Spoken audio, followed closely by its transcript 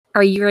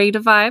Are you ready to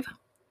vibe?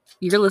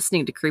 You're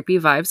listening to Creepy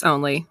Vibes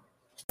Only.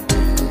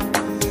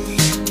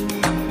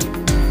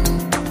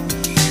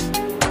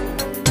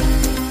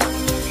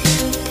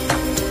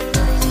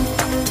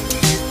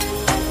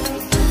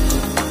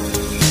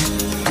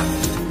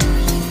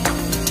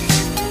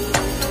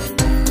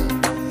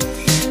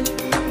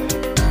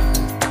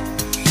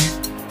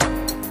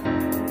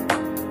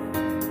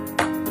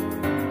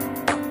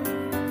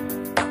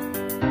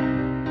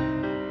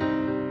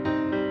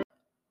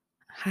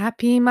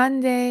 Happy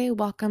Monday.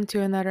 Welcome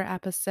to another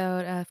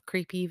episode of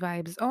Creepy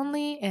Vibes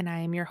Only, and I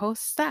am your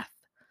host, Steph.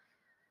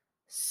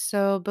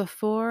 So,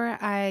 before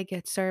I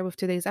get started with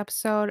today's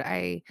episode,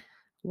 I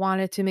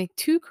wanted to make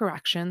two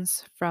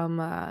corrections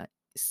from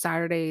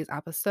Saturday's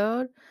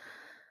episode.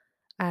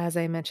 As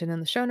I mentioned in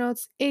the show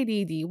notes,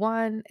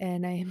 ADD1,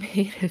 and I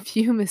made a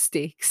few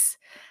mistakes.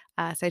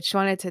 So, I just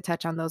wanted to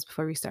touch on those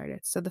before we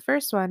started. So, the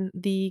first one,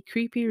 the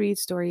Creepy Read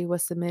story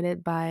was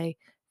submitted by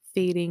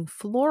Fading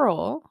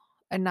Floral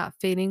and not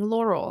Fading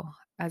Laurel,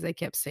 as I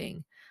kept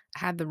saying. I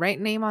had the right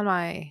name on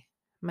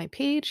my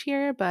page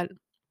here, but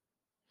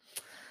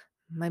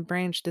my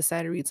brain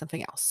decided to read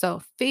something else.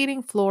 So,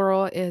 Fading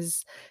Floral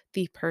is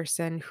the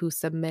person who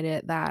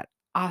submitted that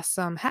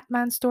awesome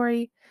Hatman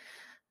story.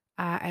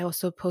 I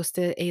also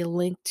posted a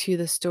link to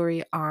the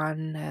story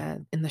on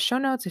in the show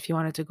notes if you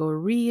wanted to go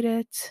read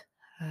it.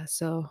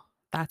 So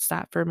that's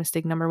that for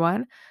mistake number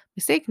one.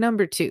 Mistake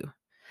number two.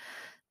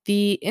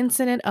 The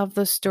incident of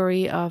the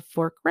story of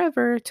Fork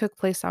River took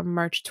place on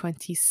March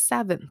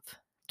 27th,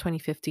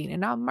 2015,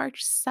 and not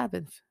March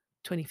 7th,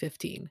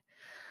 2015.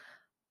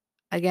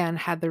 Again,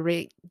 had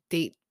the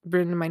date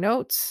written in my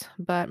notes,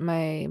 but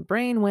my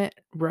brain went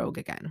rogue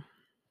again.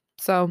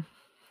 So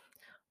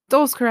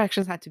those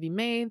corrections had to be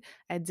made.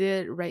 I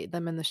did write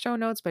them in the show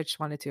notes, but I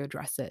just wanted to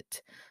address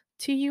it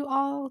to you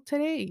all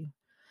today.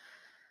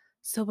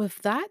 So,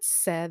 with that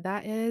said,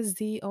 that is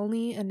the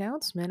only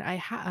announcement I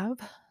have.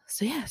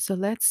 So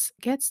let's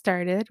get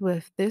started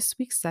with this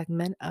week's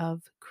segment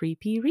of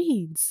Creepy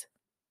Reads.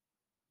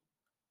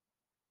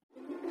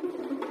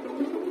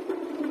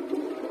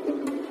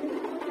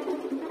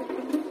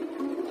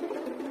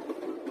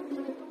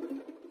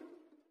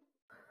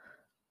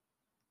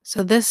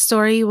 So this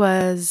story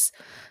is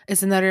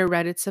another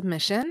Reddit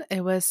submission.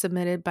 It was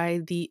submitted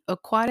by the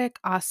Aquatic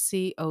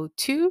Aussie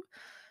 02.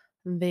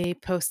 They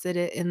posted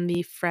it in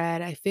the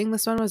thread. I think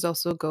this one was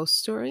also ghost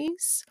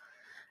stories,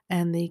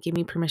 and they gave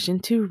me permission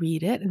to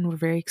read it, and we're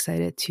very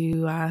excited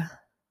to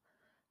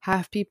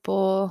have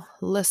people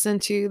listen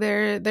to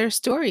their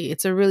story.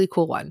 It's a really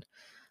cool one.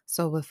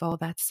 So with all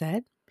that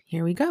said,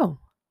 here we go.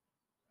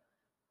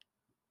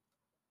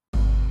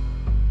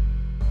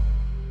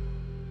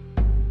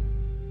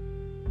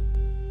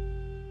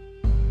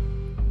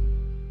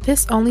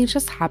 This only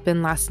just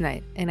happened last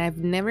night, and I've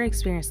never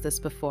experienced this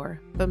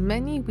before, but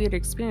many weird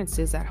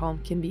experiences at home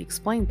can be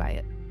explained by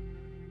it.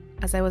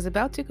 As I was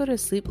about to go to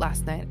sleep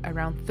last night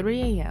around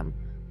 3 a.m.,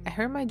 I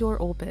heard my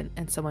door open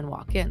and someone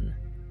walk in.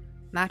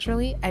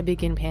 Naturally, I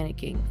begin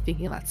panicking,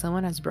 thinking that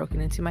someone has broken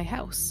into my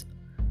house.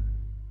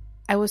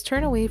 I was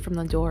turned away from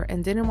the door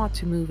and didn't want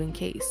to move in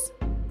case.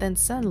 Then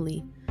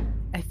suddenly,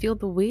 I feel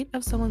the weight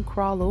of someone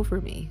crawl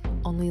over me,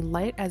 only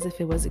light as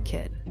if it was a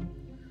kid.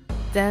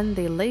 Then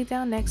they lay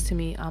down next to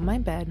me on my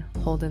bed,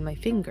 holding my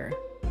finger.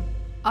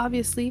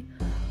 Obviously,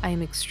 I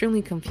am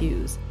extremely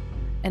confused,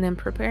 and am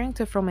preparing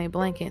to throw my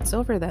blankets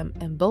over them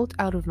and bolt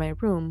out of my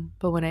room,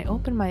 but when I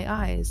open my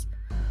eyes,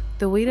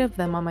 the weight of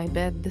them on my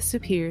bed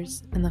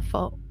disappears, and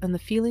the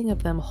feeling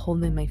of them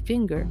holding my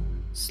finger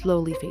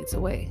slowly fades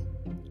away.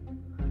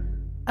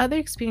 Other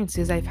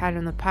experiences I've had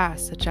in the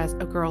past, such as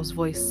a girl's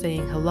voice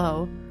saying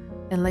hello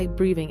and light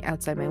breathing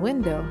outside my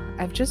window,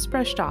 I've just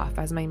brushed off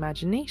as my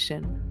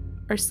imagination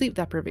or sleep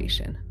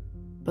deprivation.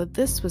 But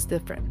this was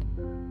different.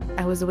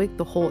 I was awake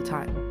the whole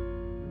time.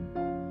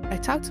 I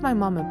talked to my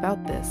mom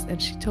about this,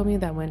 and she told me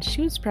that when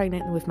she was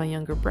pregnant with my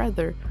younger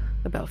brother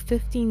about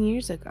 15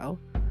 years ago,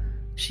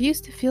 she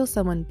used to feel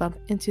someone bump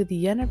into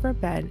the end of her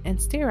bed and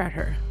stare at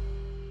her.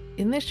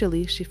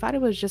 Initially, she thought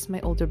it was just my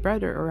older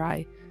brother or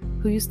I,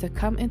 who used to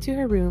come into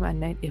her room at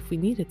night if we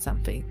needed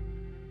something.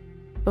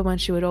 But when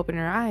she would open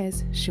her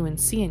eyes, she wouldn't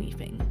see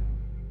anything.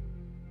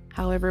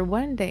 However,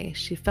 one day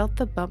she felt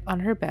the bump on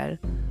her bed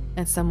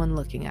and someone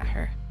looking at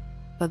her,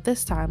 but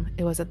this time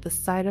it was at the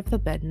side of the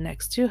bed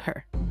next to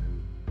her.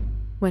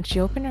 When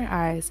she opened her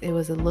eyes, it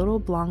was a little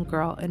blonde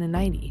girl in a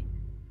nightie.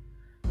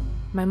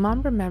 My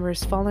mom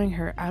remembers following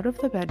her out of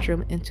the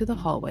bedroom into the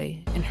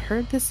hallway and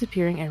her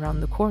disappearing around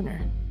the corner.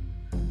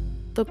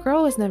 The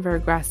girl was never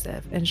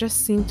aggressive and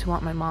just seemed to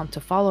want my mom to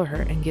follow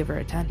her and give her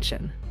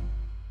attention.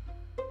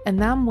 And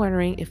now I'm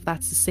wondering if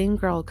that's the same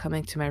girl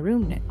coming to my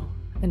room now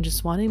and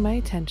just wanting my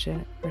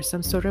attention or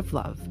some sort of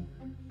love,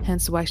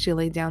 hence why she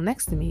lay down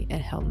next to me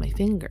and held my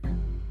finger.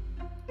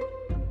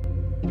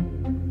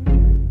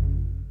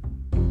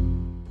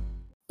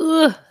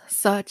 Ugh,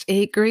 such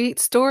a great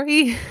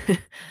story.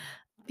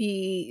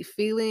 The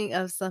feeling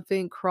of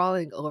something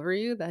crawling over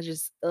you, that's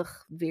just,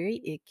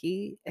 very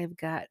icky. I've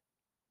got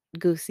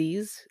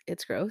goosies.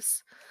 It's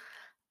gross.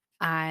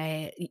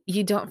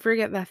 You don't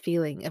forget that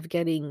feeling of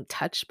getting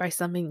touched by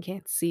something you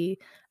can't see.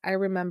 I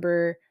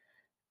remember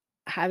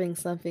having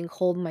something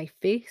hold my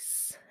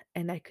face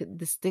and I could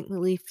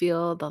distinctly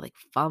feel the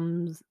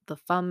thumb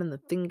and the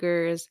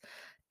fingers,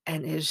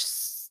 and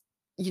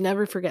you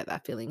never forget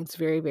that feeling. It's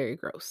very, very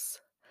gross.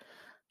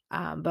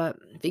 But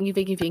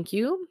thank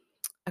you,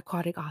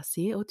 Aquatic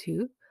Aussie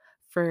O2,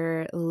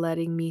 for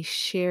letting me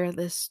share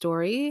this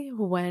story.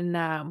 When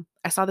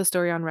I saw the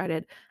story on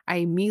Reddit, I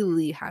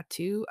immediately had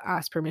to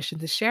ask permission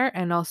to share.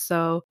 And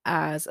also,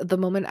 as the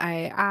moment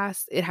I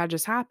asked, it had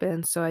just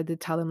happened. So I did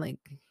tell them, like,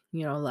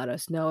 let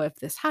us know if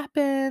this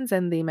happens.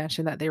 And they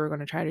mentioned that they were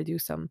going to try to do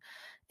some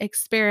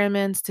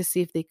experiments to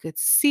see if they could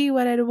see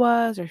what it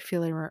was or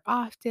feel it more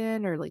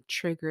often or like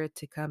trigger it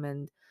to come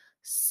and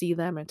see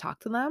them and talk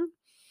to them.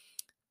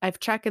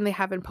 I've checked and they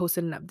haven't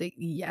posted an update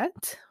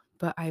yet,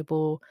 but I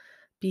will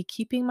be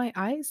keeping my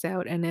eyes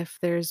out. And if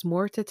there's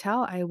more to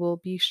tell, I will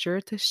be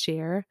sure to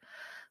share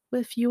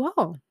with you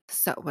all.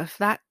 So, with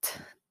that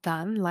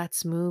done,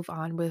 let's move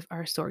on with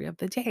our story of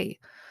the day.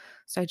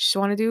 So, I just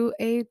want to do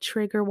a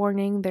trigger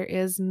warning. There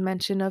is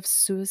mention of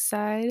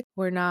suicide.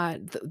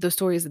 The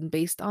story isn't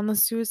based on the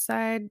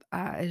suicide.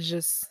 It's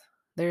just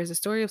there is a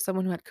story of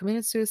someone who had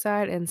committed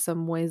suicide and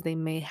some ways they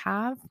may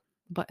have,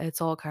 but it's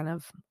all kind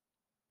of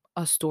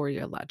a story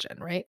or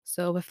legend, right?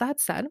 So, with that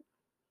said,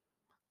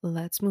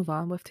 let's move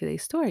on with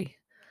today's story.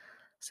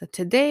 So,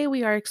 today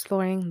we are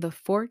exploring the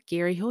Fort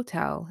Garry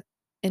Hotel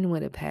in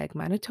Winnipeg,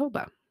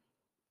 Manitoba.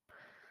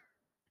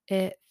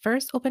 It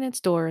first opened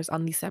its doors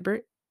on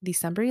December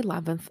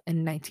 11th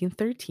in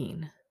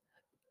 1913.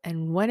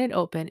 And when it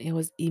opened, it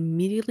was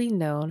immediately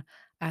known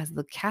as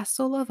the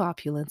Castle of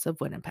Opulence of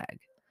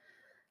Winnipeg,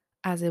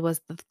 as it was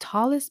the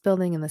tallest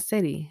building in the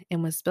city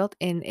and was built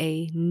in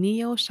a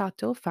neo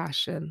chateau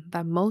fashion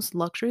that most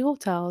luxury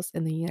hotels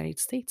in the United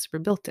States were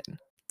built in.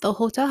 The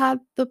hotel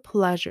had the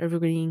pleasure of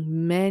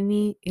bringing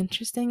many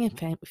interesting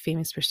and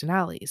famous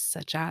personalities,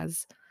 such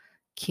as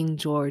King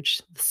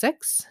George VI,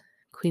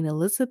 Queen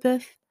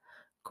Elizabeth,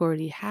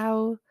 Gordie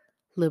Howe,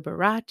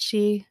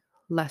 Liberace,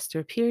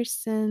 Lester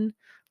Pearson,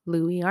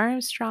 Louis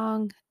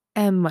Armstrong,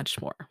 and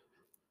much more.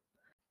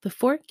 The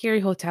Fort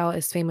Garry Hotel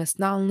is famous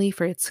not only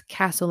for its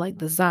castle like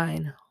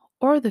design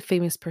or the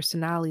famous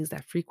personalities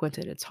that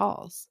frequented its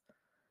halls.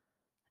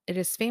 It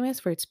is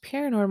famous for its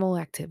paranormal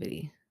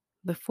activity.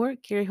 The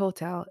Fort Garry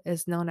Hotel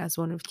is known as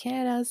one of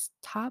Canada's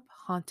top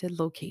haunted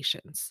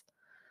locations.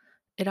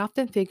 It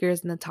often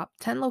figures in the top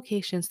 10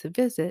 locations to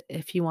visit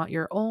if you want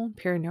your own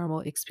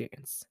paranormal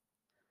experience.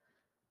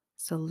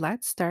 So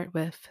let's start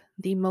with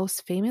the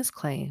most famous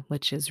claim,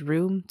 which is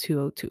Room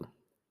 202.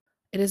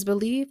 It is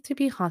believed to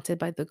be haunted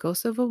by the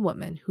ghost of a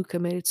woman who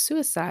committed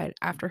suicide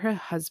after her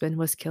husband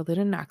was killed in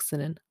an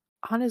accident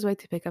on his way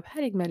to pick up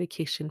headache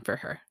medication for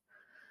her.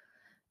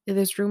 It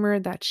is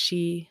rumored that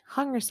she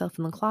hung herself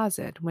in the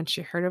closet when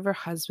she heard of her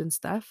husband's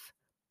death,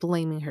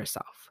 blaming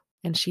herself,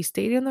 and she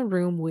stayed in the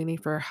room waiting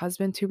for her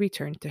husband to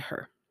return to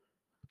her.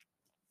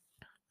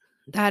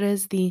 That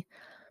is the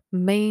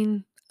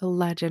main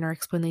legend or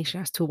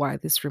explanation as to why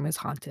this room is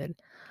haunted.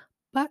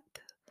 But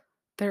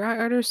there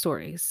are other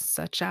stories,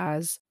 such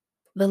as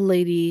the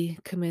lady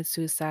commits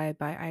suicide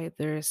by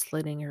either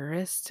slitting her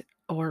wrist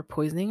or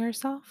poisoning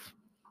herself.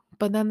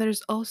 But then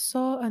there's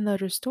also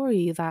another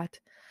story that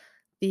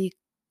the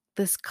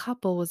this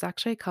couple was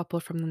actually a couple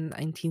from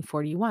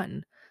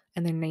 1941,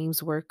 and their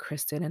names were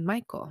Kristen and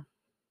Michael.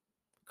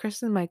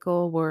 Kristen and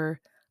Michael were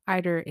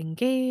either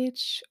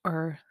engaged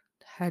or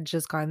had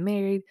just gotten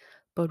married,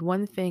 but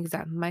one thing is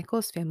that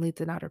Michael's family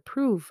did not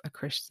approve of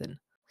Kristen.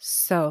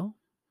 So,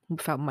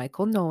 without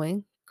Michael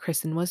knowing,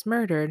 Kristen was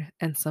murdered,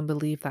 and some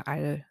believe that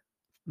either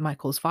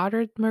Michael's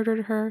father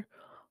murdered her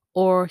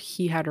or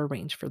he had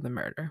arranged for the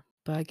murder.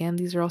 But again,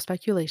 these are all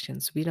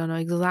speculations. We don't know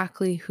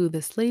exactly who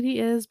this lady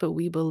is, but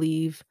we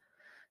believe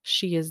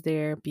she is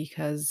there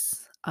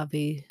because of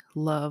a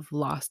love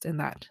lost in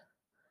that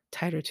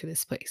tied her to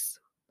this place.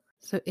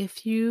 So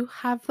if you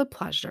have the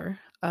pleasure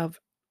of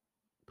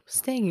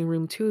staying in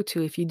room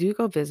 202, if you do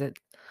go visit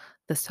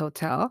this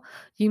hotel,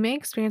 you may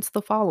experience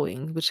the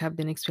following, which have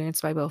been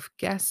experienced by both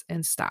guests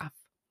and staff.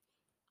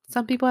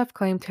 Some people have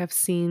claimed to have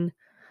seen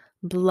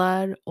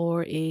blood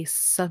or a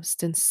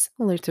substance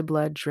similar to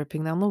blood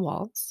dripping down the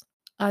walls.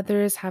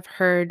 Others have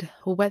heard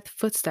wet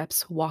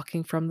footsteps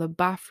walking from the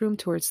bathroom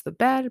towards the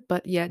bed,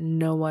 but yet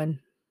no one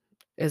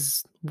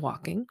is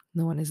walking,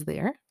 no one is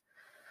there.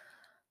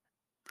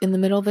 In the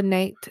middle of the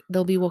night,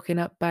 they'll be woken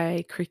up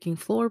by creaking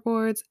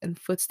floorboards and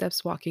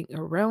footsteps walking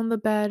around the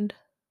bed.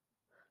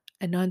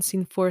 An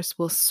unseen force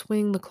will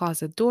swing the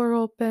closet door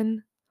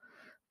open,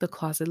 the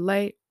closet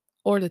light,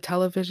 or the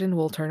television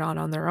will turn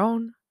on their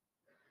own.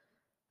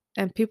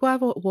 And people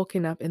have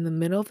woken up in the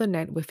middle of the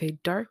night with a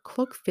dark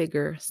cloaked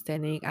figure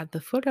standing at the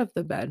foot of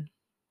the bed,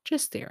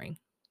 just staring.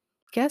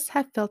 Guests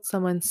have felt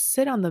someone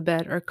sit on the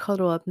bed or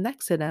cuddle up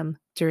next to them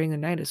during the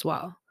night as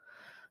well.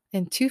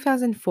 In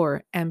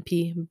 2004,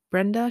 MP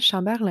Brenda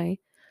Chamberlain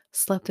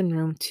slept in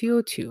room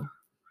 202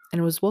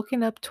 and was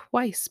woken up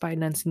twice by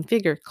an unseen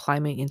figure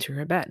climbing into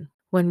her bed.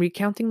 When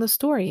recounting the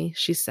story,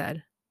 she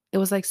said, "It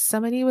was like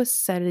somebody was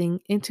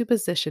setting into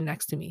position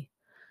next to me,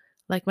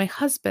 like my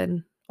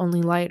husband,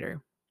 only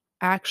lighter.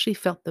 I actually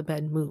felt the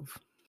bed move."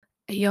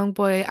 A young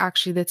boy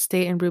actually did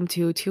stay in room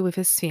 202 with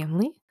his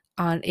family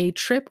on a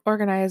trip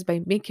organized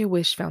by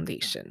Make-A-Wish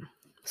Foundation.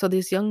 So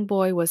this young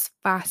boy was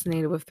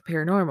fascinated with the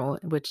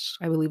paranormal, which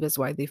I believe is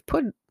why they've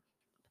put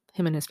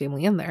him and his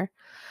family in there.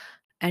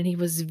 And he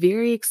was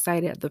very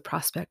excited at the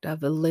prospect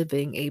of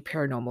living a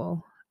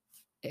paranormal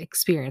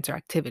experience or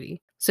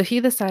activity. So he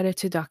decided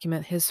to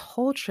document his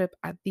whole trip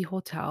at the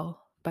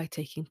hotel by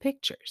taking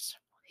pictures.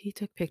 He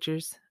took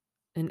pictures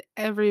in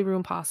every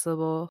room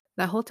possible.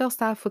 That hotel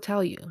staff will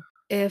tell you,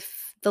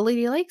 if the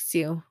lady likes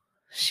you,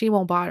 she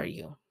won't bother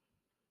you.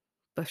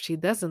 But if she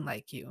doesn't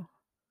like you,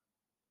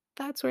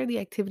 that's where the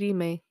activity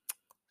may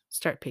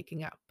start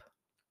picking up.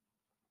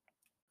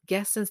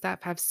 Guests and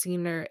staff have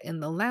seen her in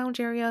the lounge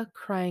area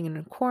crying in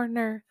a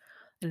corner,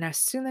 and as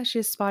soon as she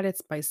is spotted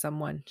by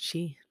someone,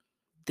 she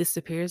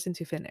disappears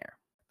into thin air.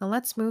 Now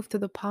let's move to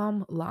the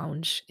Palm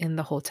Lounge in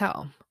the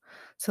hotel.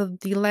 So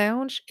the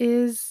lounge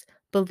is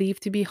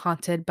believed to be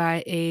haunted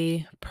by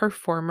a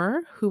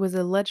performer who was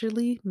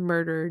allegedly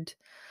murdered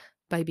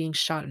by being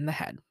shot in the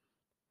head.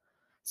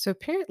 So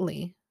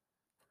apparently,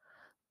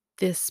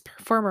 this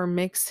performer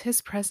makes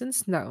his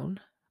presence known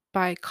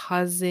by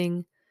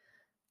causing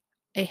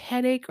a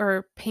headache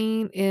or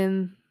pain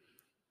in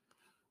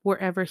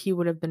wherever he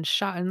would have been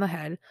shot in the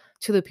head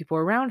to the people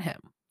around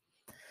him.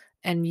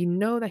 And you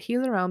know that he's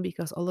around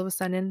because all of a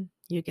sudden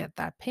you get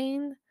that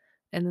pain,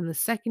 and then the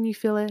second you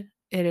feel it,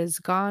 it is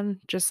gone,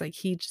 just like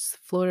he just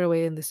floated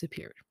away and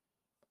disappeared.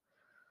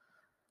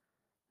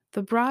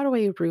 The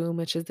Broadway room,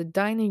 which is the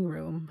dining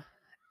room,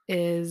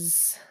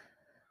 is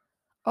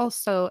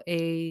also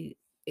a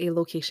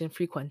location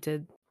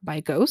frequented by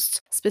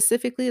ghosts.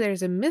 Specifically,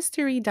 there's a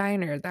mystery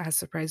diner that has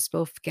surprised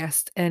both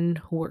guests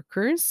and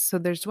workers. So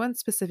there's one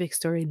specific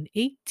story in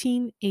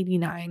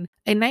 1889.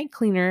 A night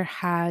cleaner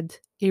had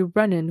a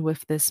run-in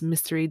with this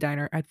mystery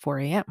diner at 4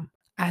 a.m.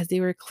 As they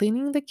were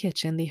cleaning the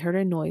kitchen, they heard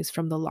a noise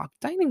from the locked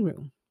dining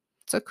room.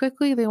 So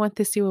quickly they went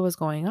to see what was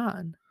going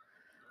on.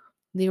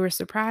 They were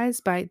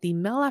surprised by the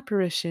male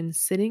apparition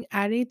sitting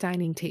at a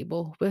dining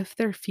table with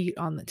their feet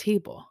on the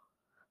table.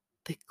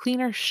 The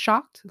cleaner,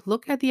 shocked,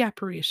 looked at the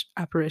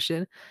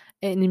apparition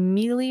and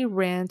immediately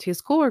ran to his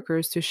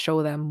coworkers to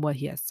show them what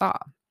he had saw.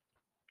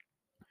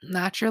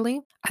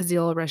 Naturally, as they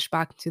all rushed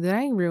back to the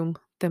dining room,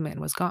 the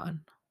man was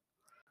gone.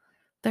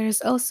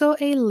 There's also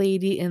a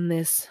lady in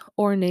this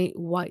ornate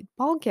white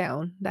ball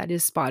gown that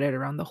is spotted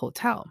around the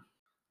hotel.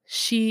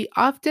 She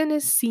often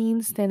is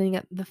seen standing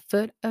at the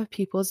foot of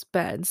people's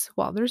beds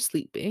while they're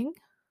sleeping,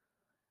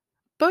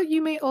 but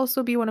you may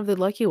also be one of the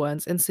lucky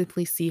ones and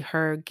simply see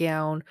her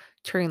gown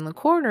turn the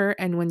corner,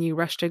 and when you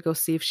rush to go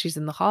see if she's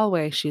in the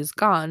hallway, she's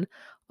gone,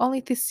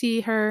 only to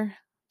see her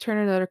turn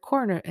another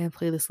corner and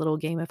play this little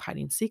game of hide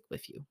and seek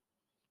with you.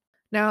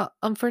 Now,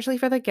 unfortunately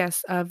for the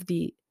guests of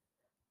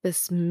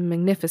this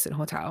magnificent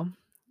hotel,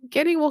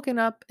 getting woken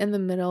up in the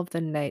middle of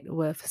the night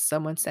with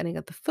someone standing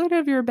at the foot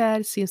of your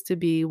bed seems to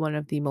be one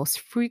of the most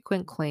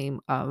frequent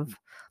claim of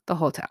the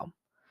hotel.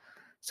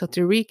 So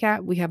to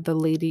recap, we have the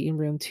lady in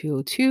room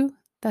 202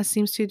 that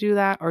seems to do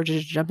that or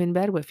just jump in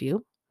bed with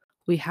you.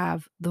 We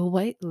have the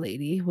white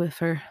lady with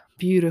her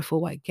beautiful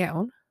white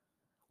gown.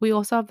 We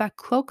also have that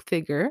cloak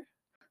figure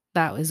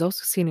that is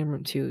also seen in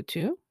room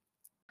 202.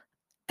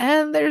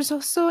 And there's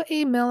also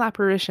a male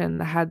apparition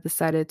that had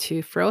decided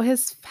to throw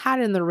his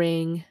hat in the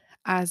ring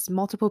as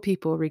multiple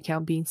people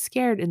recount being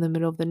scared in the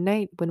middle of the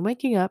night when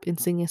waking up and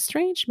seeing a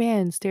strange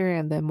man staring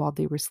at them while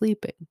they were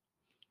sleeping.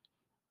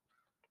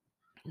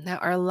 Now,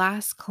 our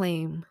last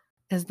claim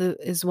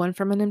is one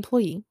from an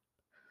employee.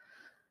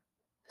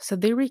 So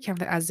they recount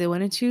that as they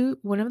went into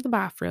one of the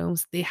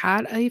bathrooms, they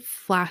had a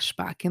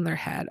flashback in their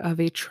head of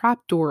a trap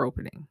door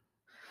opening.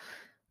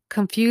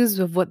 Confused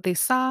with what they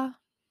saw,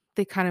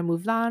 they kind of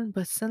moved on,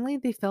 but suddenly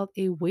they felt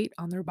a weight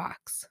on their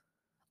backs,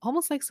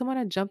 almost like someone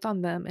had jumped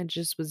on them and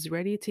just was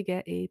ready to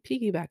get a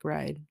piggyback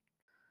ride.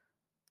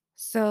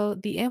 So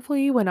the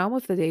employee went on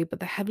with the day,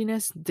 but the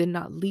heaviness did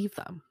not leave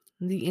them.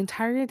 The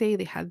entire day,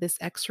 they had this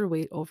extra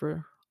weight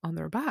over on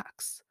their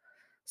backs.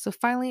 So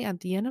finally, at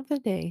the end of the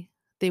day,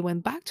 they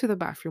went back to the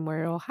bathroom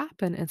where it all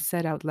happened and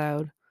said out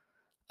loud,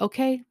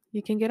 "Okay,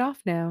 you can get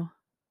off now."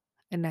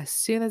 And as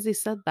soon as they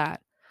said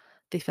that,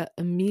 they felt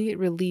immediate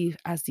relief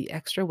as the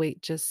extra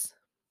weight just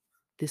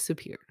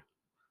disappeared.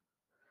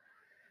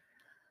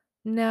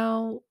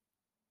 Now,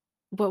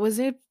 what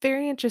was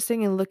very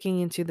interesting in looking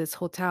into this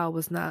hotel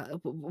was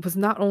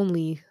not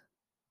only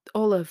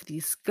all of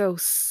these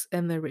ghosts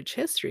and their rich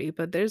history,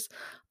 but there's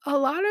a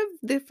lot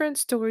of different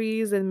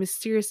stories and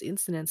mysterious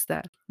incidents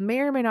that may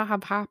or may not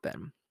have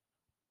happened.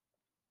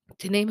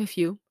 To name a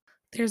few,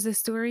 there's a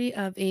story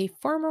of a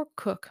former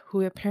cook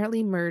who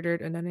apparently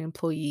murdered an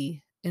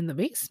employee in the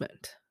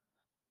basement.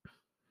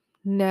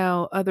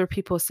 Now, other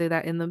people say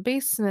that in the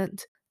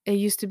basement, it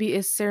used to be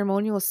a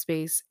ceremonial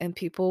space and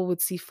people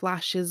would see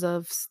flashes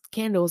of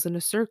candles in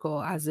a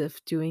circle as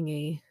if doing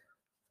a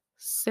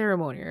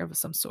ceremony of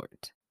some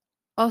sort.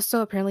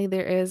 Also, apparently,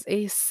 there is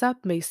a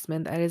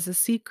sub-basement that is a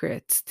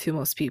secret to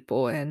most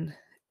people and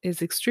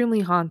is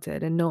extremely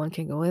haunted, and no one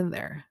can go in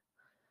there.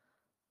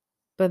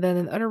 But then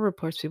in other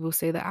reports, people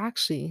say that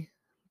actually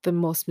the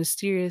most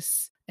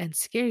mysterious and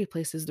scary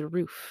place is the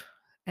roof,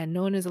 and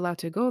no one is allowed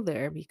to go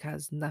there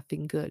because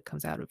nothing good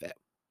comes out of it.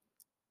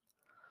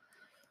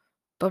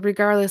 But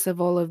regardless of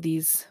all of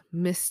these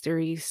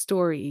mystery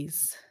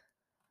stories,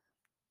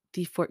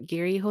 the Fort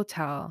Garry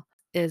Hotel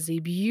is a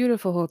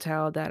beautiful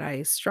hotel that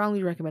I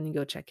strongly recommend you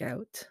go check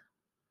out.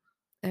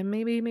 And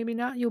maybe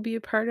not, you'll be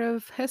a part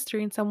of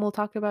history and someone will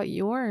talk about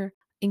your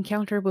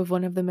encounter with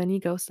one of the many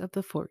ghosts of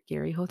the Fort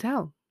Garry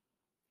Hotel.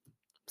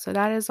 So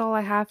that is all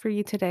I have for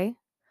you today.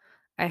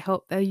 I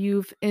hope that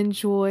you've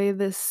enjoyed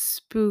this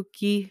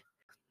spooky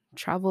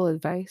travel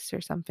advice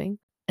or something.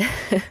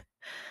 I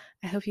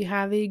hope you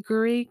have a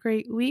great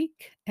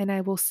week, and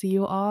I will see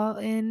you all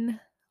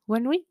in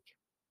 1 week.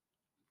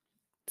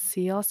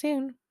 See y'all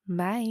soon.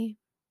 Bye.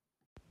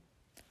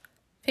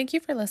 Thank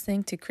you for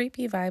listening to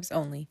Creepy Vibes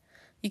Only.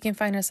 You can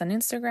find us on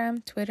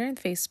Instagram, Twitter, and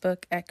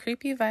Facebook at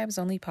Creepy Vibes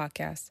Only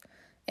Podcast.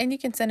 And you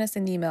can send us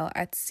an email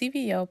at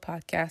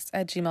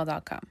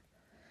cvopodcast@gmail.com.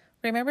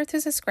 Remember to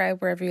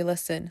subscribe wherever you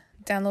listen,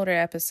 download our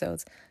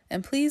episodes,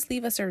 and please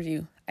leave us a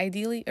review,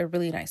 ideally a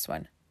really nice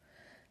one.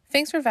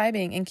 Thanks for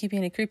vibing and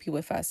keeping it creepy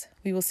with us.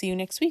 We will see you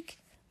next week.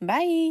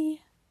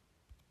 Bye!